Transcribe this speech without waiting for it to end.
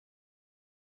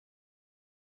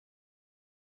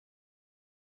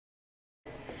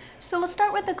So we'll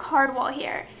start with the card wall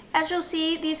here. As you'll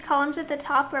see, these columns at the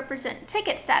top represent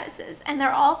ticket statuses, and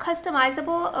they're all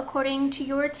customizable according to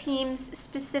your team's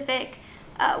specific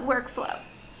workflow.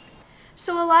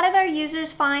 So a lot of our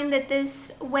users find that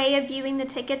this way of viewing the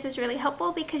tickets is really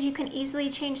helpful because you can easily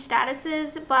change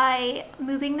statuses by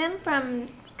moving them from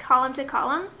column to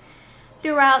column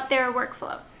throughout their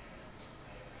workflow.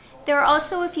 There are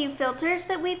also a few filters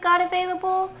that we've got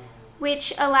available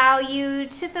which allow you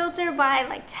to filter by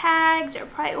like tags or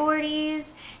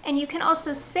priorities, and you can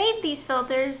also save these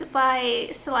filters by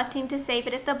selecting to save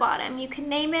it at the bottom. You can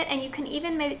name it, and you can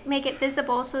even make it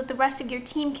visible so that the rest of your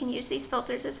team can use these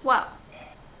filters as well.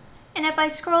 And if I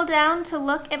scroll down to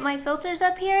look at my filters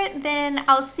up here, then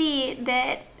I'll see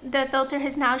that the filter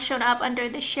has now shown up under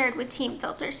the Shared with Team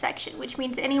Filters section, which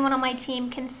means anyone on my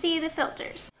team can see the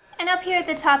filters. And up here at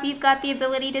the top, you've got the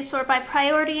ability to sort by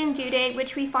priority and due date,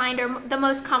 which we find are the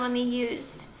most commonly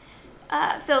used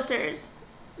filters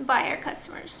by our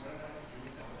customers.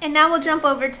 And now we'll jump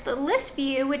over to the list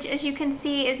view, which, as you can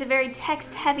see, is a very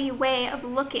text-heavy way of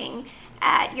looking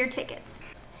at your tickets.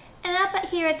 And up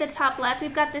here at the top left,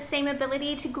 we've got the same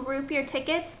ability to group your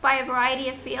tickets by a variety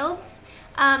of fields,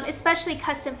 especially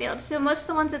custom fields. So most of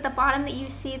the ones at the bottom that you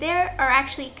see there are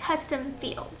actually custom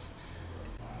fields.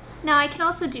 Now I can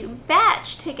also do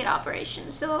batch ticket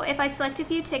operations. So if I select a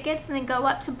few tickets and then go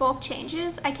up to bulk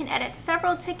changes, I can edit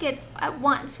several tickets at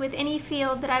once with any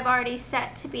field that I've already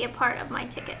set to be a part of my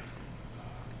tickets.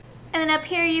 And then up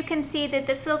here you can see that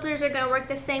the filters are going to work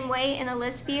the same way in the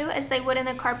list view as they would in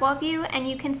the cardwall view, and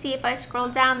you can see if I scroll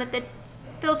down that the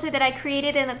filter that I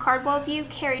created in the cardwall view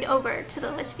carried over to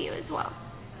the list view as well.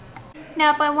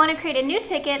 Now if I want to create a new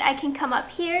ticket, I can come up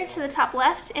here to the top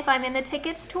left if I'm in the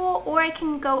tickets tool, or I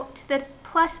can go to the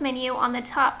plus menu on the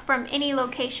top from any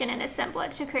location in Assembla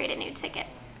to create a new ticket.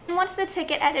 And once the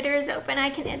ticket editor is open, I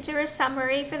can enter a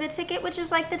summary for the ticket, which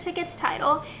is like the ticket's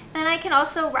title, and I can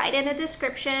also write in a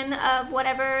description of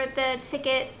whatever the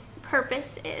ticket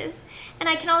purpose is. And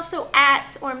I can also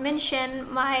or mention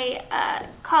my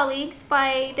colleagues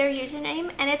by their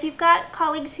username, and if you've got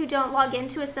colleagues who don't log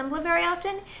into Assembla very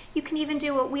often, you can even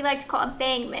do what we like to call a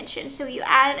bang mention. So you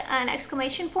add an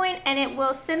exclamation point and it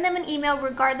will send them an email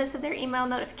regardless of their email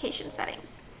notification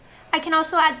settings. I can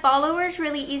also add followers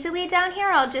really easily down here.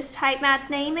 I'll just type Matt's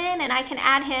name in and I can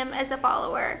add him as a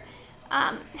follower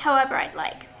however I'd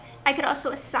like. I could also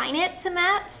assign it to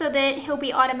Matt so that he'll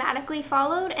be automatically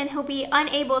followed and he'll be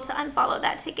unable to unfollow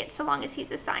that ticket so long as he's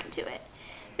assigned to it.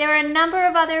 There are a number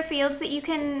of other fields that you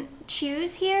can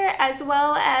choose here, as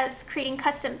well as creating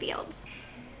custom fields.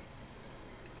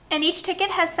 And each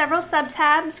ticket has several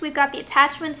sub-tabs. We've got the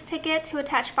attachments ticket to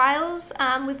attach files.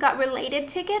 We've got related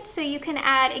tickets, so you can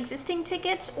add existing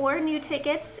tickets or new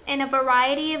tickets in a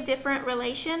variety of different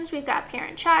relations. We've got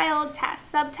parent-child,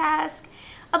 task-subtask,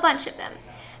 a bunch of them.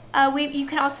 You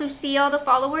can also see all the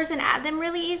followers and add them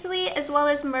really easily, as well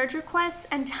as merge requests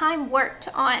and time worked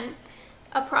on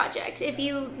a project. If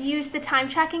you use the time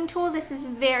tracking tool, this is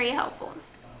very helpful.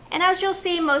 And as you'll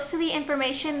see, most of the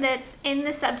information that's in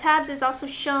the subtabs is also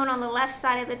shown on the left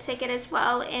side of the ticket as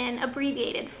well in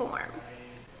abbreviated form.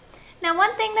 Now,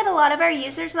 one thing that a lot of our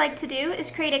users like to do is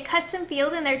create a custom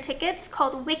field in their tickets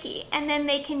called Wiki, and then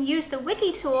they can use the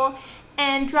Wiki tool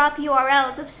and drop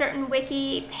URLs of certain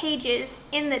wiki pages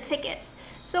in the tickets.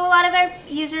 So a lot of our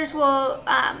users will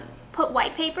put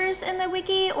white papers in the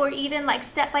wiki, or even like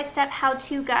step-by-step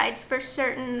how-to guides for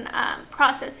certain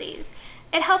processes.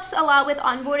 It helps a lot with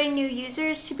onboarding new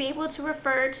users to be able to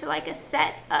refer to like a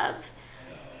set of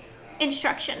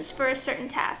instructions for a certain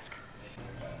task.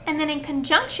 And then in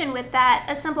conjunction with that,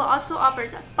 Assembla also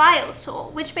offers a files tool,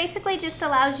 which basically just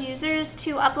allows users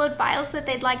to upload files that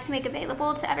they'd like to make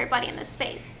available to everybody in the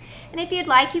space. And if you'd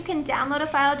like, you can download a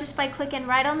file just by clicking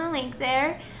right on the link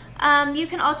there. You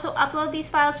can also upload these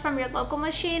files from your local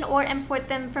machine or import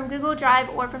them from Google Drive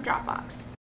or from Dropbox.